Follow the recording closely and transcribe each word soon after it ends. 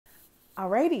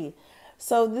Alrighty.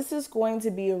 So this is going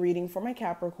to be a reading for my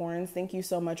Capricorns. Thank you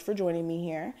so much for joining me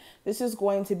here. This is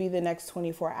going to be the next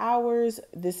 24 hours.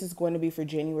 This is going to be for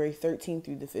January 13th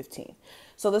through the 15th.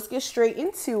 So let's get straight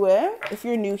into it. If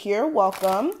you're new here,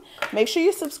 welcome. Make sure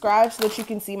you subscribe so that you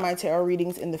can see my tarot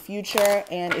readings in the future.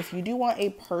 And if you do want a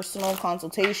personal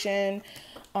consultation,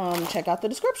 check out the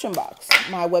description box.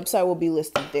 My website will be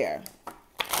listed there.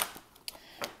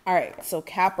 All right, so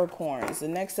Capricorns, the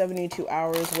next 72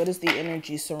 hours, what is the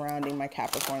energy surrounding my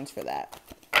Capricorns for that?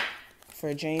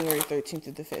 For January 13th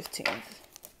to the 15th.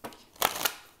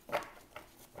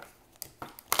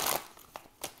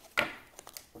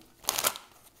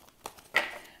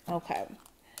 Okay.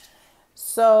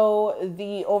 So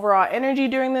the overall energy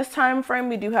during this time frame,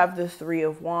 we do have the Three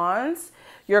of Wands.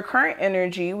 Your current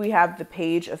energy, we have the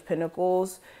Page of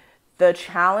Pentacles. The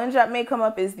challenge that may come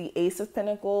up is the Ace of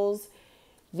Pentacles.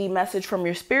 The message from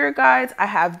your spirit guides, I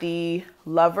have the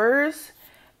Lovers,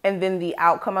 and then the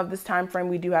outcome of this time frame,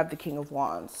 we do have the King of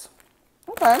Wands.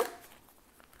 Okay.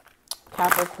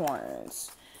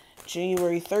 Capricorns,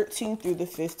 January 13th through the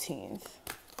 15th.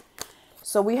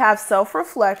 So we have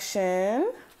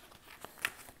self-reflection,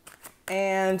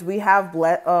 and we have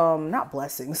not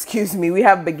blessings, excuse me, we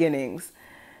have beginnings.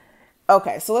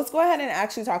 Okay, so let's go ahead and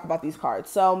actually talk about these cards.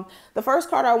 So the first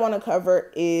card I want to cover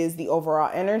is the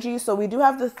overall energy. So we do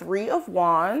have the Three of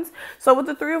Wands. So with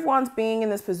the Three of Wands being in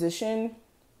this position,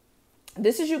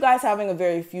 this is you guys having a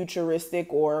very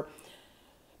futuristic, or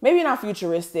maybe not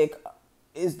futuristic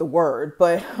is the word,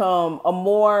 but a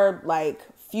more like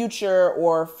future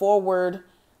or forward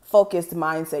focused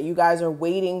mindset. You guys are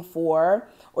waiting for,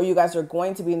 or you guys are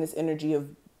going to be in this energy of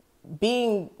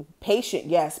being patient,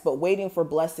 yes, but waiting for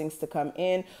blessings to come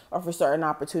in or for certain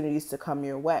opportunities to come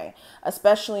your way,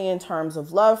 especially in terms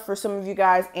of love for some of you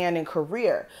guys and in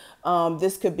career.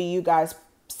 This could be you guys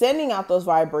sending out those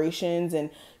vibrations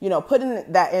and, you know,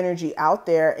 putting that energy out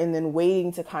there and then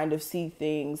waiting to kind of see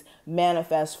things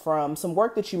manifest from some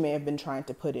work that you may have been trying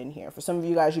to put in here. For some of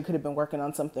you guys, you could have been working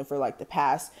on something for like the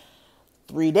past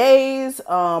 3 days.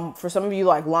 For some of you,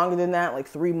 like longer than that, like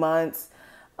 3 months.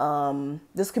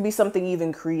 This could be something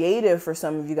even creative for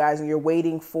some of you guys, and you're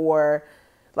waiting for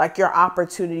like your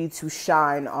opportunity to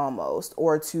shine almost,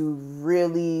 or to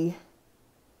really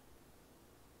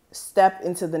step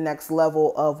into the next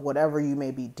level of whatever you may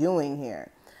be doing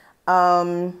here.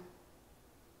 During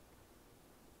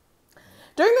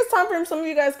this time frame, some of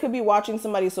you guys could be watching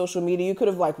somebody's social media. You could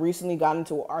have like recently gotten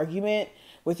into an argument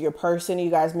with your person.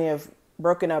 You guys may have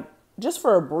broken up just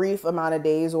for a brief amount of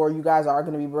days, or you guys are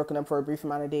going to be broken up for a brief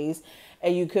amount of days,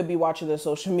 and you could be watching their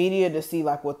social media to see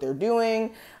like what they're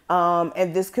doing.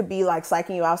 And this could be like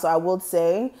psyching you out. So I would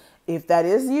say, if that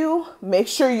is you, make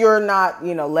sure you're not,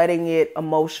 you know, letting it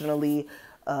emotionally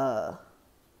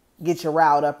get you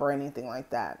riled up or anything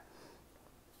like that.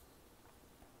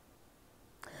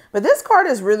 But this card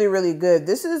is really, really good.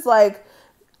 This is like,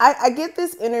 I get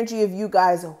this energy of you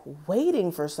guys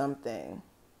waiting for something,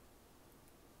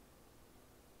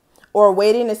 or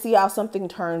waiting to see how something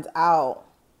turns out.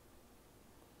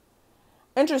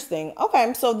 Interesting.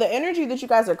 Okay, so the energy that you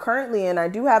guys are currently in, I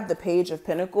do have the Page of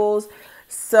Pentacles.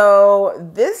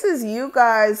 So this is you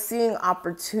guys seeing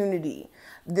opportunity.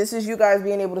 This is you guys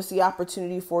being able to see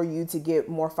opportunity for you to get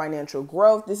more financial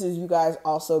growth. This is you guys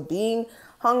also being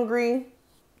hungry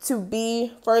to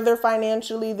be further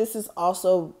financially. This is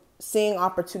also seeing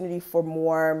opportunity for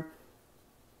more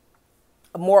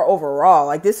overall.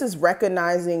 Like, this is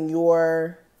recognizing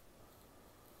your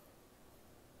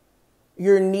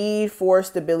need for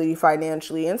stability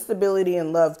financially, and stability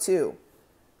in love too.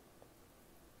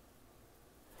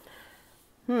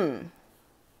 Some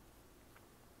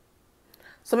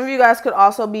of you guys could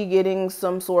also be getting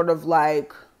some sort of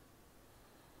like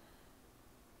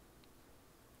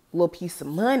little piece of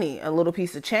money, a little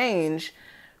piece of change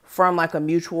from like a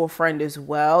mutual friend as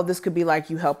well. This could be like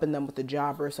you helping them with a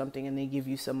job or something, and they give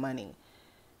you some money.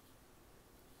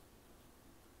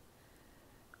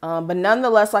 But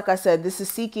nonetheless, like I said, this is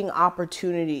seeking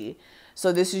opportunity.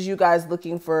 So this is you guys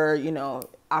looking for, you know,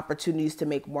 opportunities to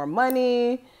make more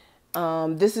money.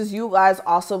 This is you guys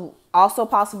also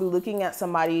possibly looking at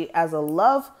somebody as a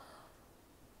love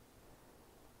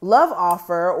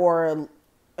offer, or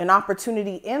an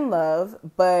opportunity in love,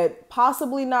 but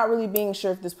possibly not really being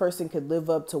sure if this person could live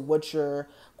up to what you're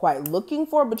quite looking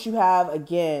for. But you have,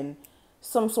 again,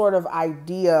 some sort of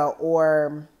idea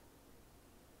or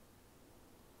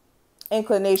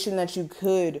inclination that you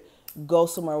could go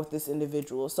somewhere with this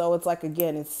individual. So it's like,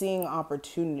 again, it's seeing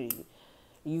opportunity,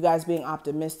 you guys being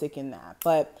optimistic in that.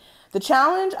 But The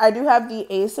challenge, I do have the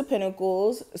Ace of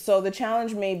Pentacles. So the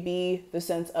challenge may be the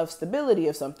sense of stability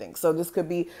of something. So this could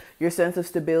be your sense of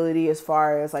stability as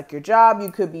far as like your job.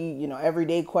 You could be, you know, every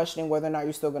day questioning whether or not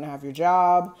you're still going to have your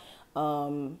job.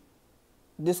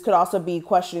 This could also be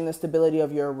questioning the stability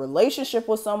of your relationship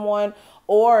with someone,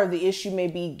 or the issue may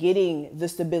be getting the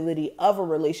stability of a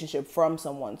relationship from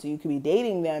someone. So you could be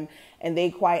dating them and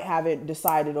they quite haven't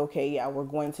decided, okay, yeah, we're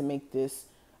going to make this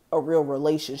a real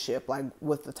relationship, like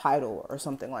with the title or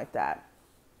something like that.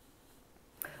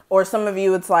 Or some of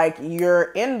you, it's like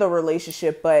you're in the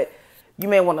relationship, but you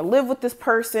may want to live with this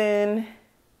person,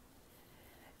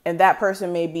 and that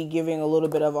person may be giving a little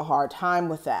bit of a hard time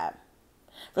with that.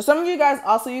 For some of you guys,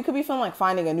 also, you could be feeling like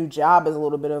finding a new job is a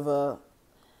little bit of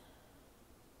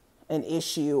an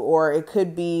issue, or it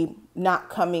could be not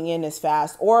coming in as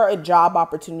fast, or a job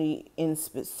opportunity in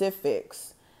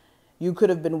specifics. You could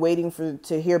have been waiting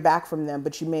to hear back from them,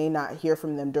 but you may not hear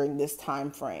from them during this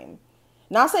time frame.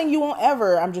 Not saying you won't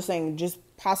ever. I'm just saying just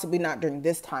possibly not during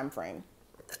this time frame.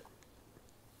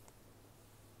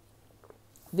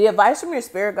 The advice from your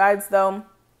spirit guides, though,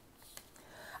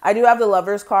 I do have the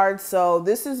Lovers card. So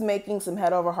this is making some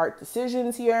head over heart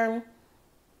decisions here.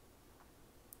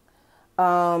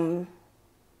 Yeah,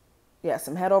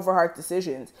 some head over heart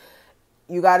decisions.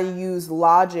 You got to use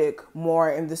logic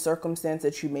more in the circumstance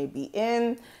that you may be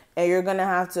in. And you're going to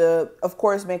have to, of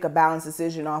course, make a balanced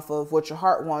decision off of what your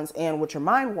heart wants and what your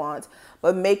mind wants.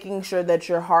 But making sure that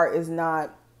your heart is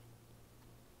not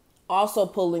also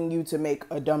pulling you to make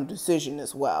a dumb decision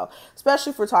as well.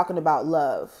 Especially if we're talking about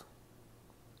love.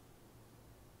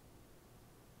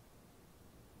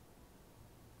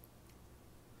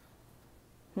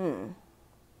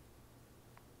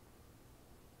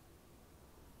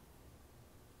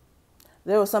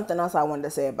 There was something else I wanted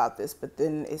to say about this, but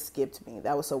then it skipped me.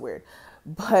 That was so weird.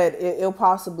 But it'll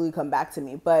possibly come back to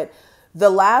me. But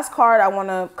the last card I want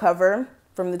to cover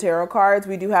from the tarot cards,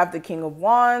 we do have the King of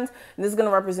Wands. And this is going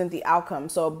to represent the outcome.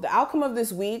 So the outcome of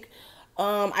this week,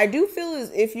 I do feel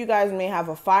as if you guys may have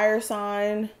a fire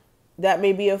sign that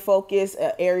may be a focus,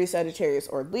 Aries, Sagittarius,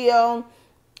 or Leo.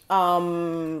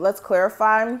 Let's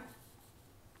clarify.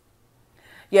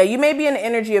 Yeah, you may be in the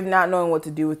energy of not knowing what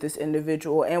to do with this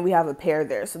individual, and we have a pair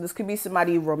there. So this could be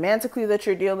somebody romantically that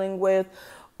you're dealing with,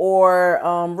 or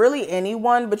really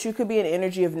anyone, but you could be in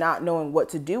energy of not knowing what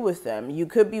to do with them. You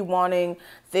could be wanting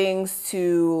things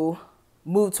to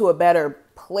move to a better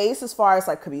place as far as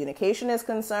like communication is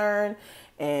concerned,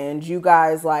 and you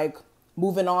guys like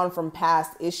moving on from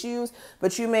past issues,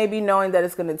 but you may be knowing that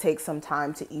it's going to take some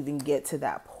time to even get to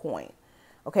that point.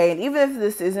 Okay, and even if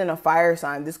this isn't a fire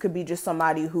sign, this could be just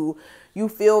somebody who you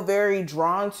feel very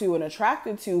drawn to and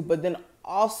attracted to, but then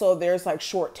also there's like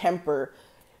short temper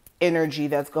energy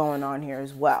that's going on here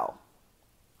as well.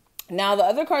 Now, the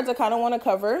other cards I kind of want to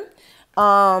cover,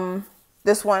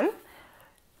 this one,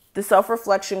 the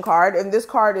self-reflection card. And this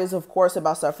card is, of course,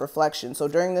 about self-reflection. So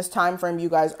during this time frame, you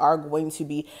guys are going to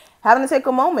be having to take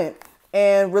a moment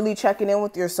and really checking in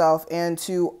with yourself, and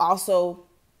to also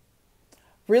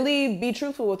really be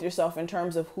truthful with yourself in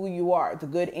terms of who you are, the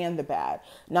good and the bad,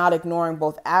 not ignoring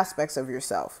both aspects of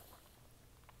yourself.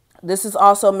 This is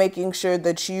also making sure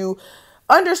that you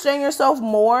understand yourself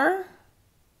more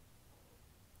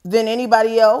than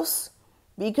anybody else,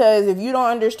 because if you don't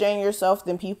understand yourself,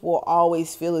 then people will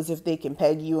always feel as if they can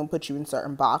peg you and put you in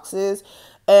certain boxes.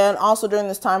 And also during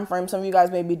this time frame, some of you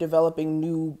guys may be developing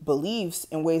new beliefs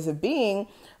and ways of being,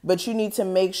 but you need to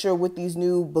make sure with these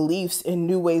new beliefs and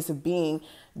new ways of being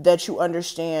that you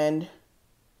understand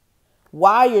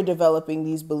why you're developing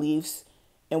these beliefs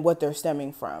and what they're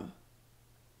stemming from.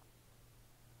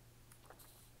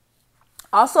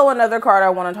 Also, another card I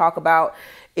want to talk about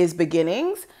is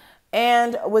beginnings.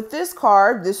 And with this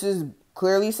card, this is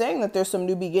clearly saying that there's some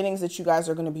new beginnings that you guys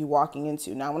are going to be walking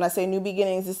into. Now, when I say new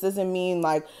beginnings, this doesn't mean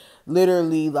like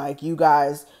literally like you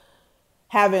guys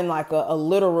having like a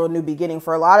literal new beginning.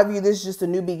 For a lot of you, this is just a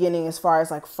new beginning as far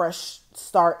as like fresh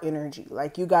start energy,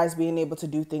 like you guys being able to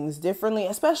do things differently,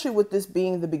 especially with this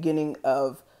being the beginning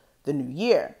of the new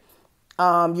year.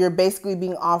 You're basically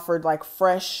being offered like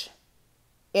fresh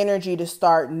energy to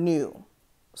start new.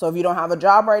 So if you don't have a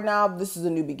job right now, this is a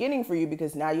new beginning for you,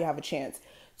 because now you have a chance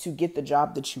to get the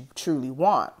job that you truly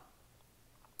want.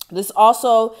 This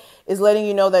also is letting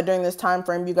you know that during this time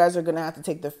frame, you guys are going to have to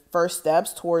take the first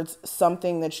steps towards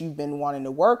something that you've been wanting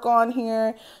to work on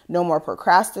here. No more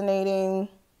procrastinating.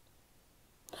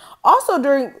 Also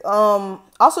during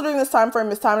this time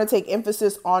frame, it's time to take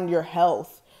emphasis on your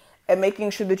health and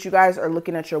making sure that you guys are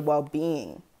looking at your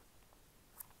well-being.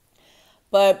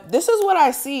 But this is what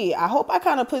I see. I hope I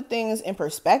kind of put things in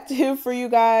perspective for you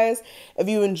guys. If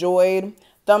you enjoyed,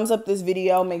 thumbs up this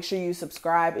video. Make sure you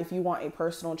subscribe. If you want a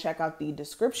personal, check out the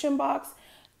description box.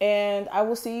 And I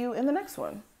will see you in the next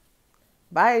one.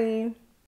 Bye.